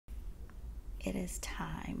it is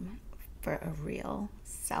time for a real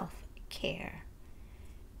self-care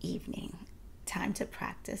evening. Time to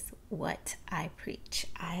practice what I preach.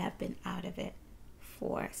 I have been out of it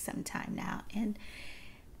for some time now, and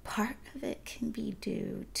part of it can be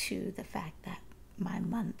due to the fact that my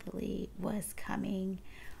monthly was coming.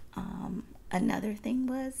 Another thing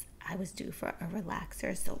was I was due for a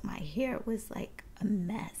relaxer, so my hair was like a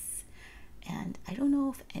mess. And I don't know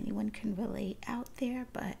if anyone can relate out there,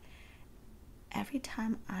 but every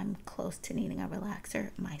time I'm close to needing a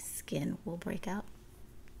relaxer, my skin will break out.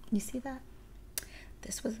 You see that?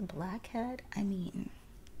 This was a blackhead. I mean,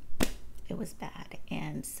 it was bad.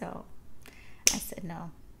 And so I said,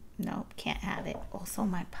 no, can't have it. Also,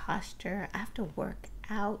 my posture, I have to work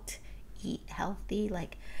out, eat healthy.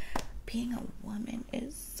 Like, being a woman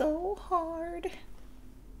is so hard,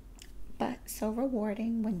 but so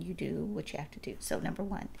rewarding when you do what you have to do. So number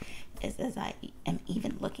one is, as I am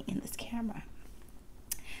even looking in this camera,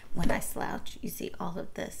 when I slouch, you see all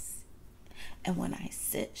of this. And when I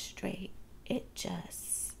sit straight, it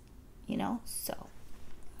just, so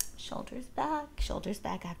shoulders back.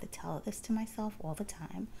 I have to tell this to myself all the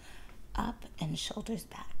time. Up and shoulders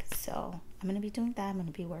back. So I'm going to be doing that. I'm going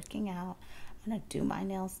to be working out. I'm going to do my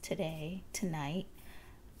nails tonight,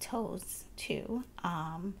 toes too.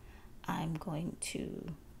 I'm going to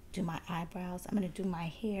do my eyebrows. I'm going to do my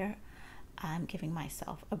hair. I'm giving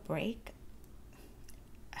myself a break.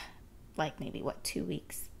 Like maybe 2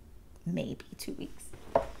 weeks? Maybe 2 weeks.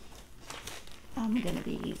 I'm going to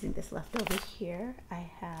be using this leftover here.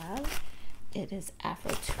 It is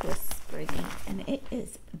Afro-twist springy, and it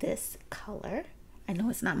is this color. I know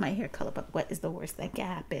it's not my hair color, but what is the worst that can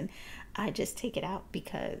happen? I just take it out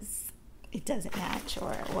because it doesn't match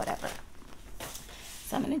or whatever.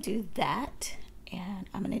 So I'm going to do that, and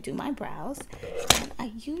I'm going to do my brows. And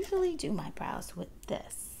I usually do my brows with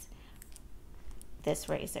this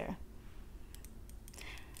razor.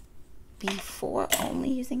 Before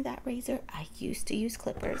only using that razor, I used to use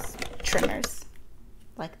trimmers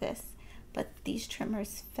like this, but these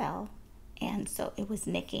trimmers fell, and so it was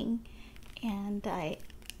nicking, and I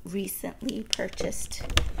recently purchased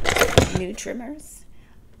new trimmers.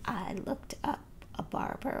 I looked up a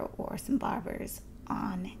barber or some barbers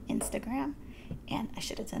on Instagram, and I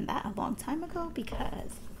should have done that a long time ago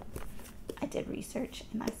because I did research,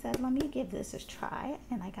 and I said, let me give this a try,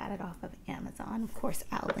 and I got it off of Amazon. Of course,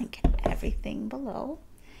 I'll link everything below.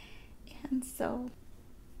 And so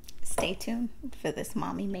stay tuned for this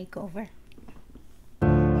mommy makeover.